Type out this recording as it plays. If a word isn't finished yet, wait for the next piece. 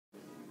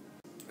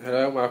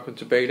Hello and welcome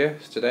to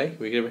Bayless. Today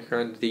we're going to be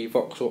around the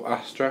Vauxhall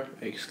Astra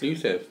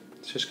exclusive.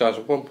 This car has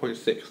a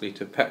 1.6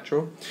 litre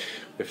petrol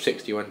with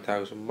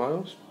 61,000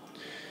 miles,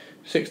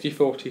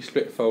 60/40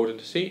 split fold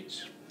into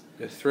seats,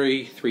 the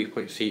three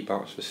 3-point seat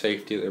belts for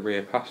safety at the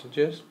rear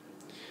passengers.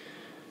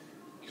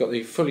 You've got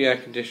the fully air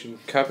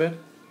conditioned cabin,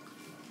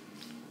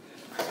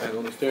 and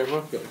on the steering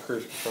wheel you've got the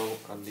cruise control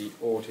and the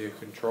audio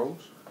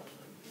controls.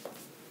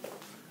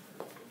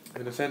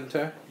 In the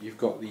centre you've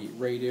got the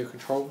radio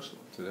controls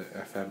to the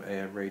FM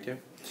AM radio,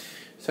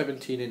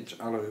 17-inch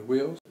alloy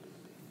wheels.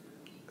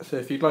 So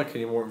if you'd like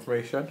any more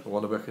information or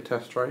want to book a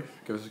test drive,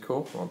 give us a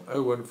call on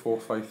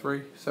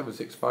 01453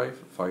 765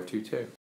 522.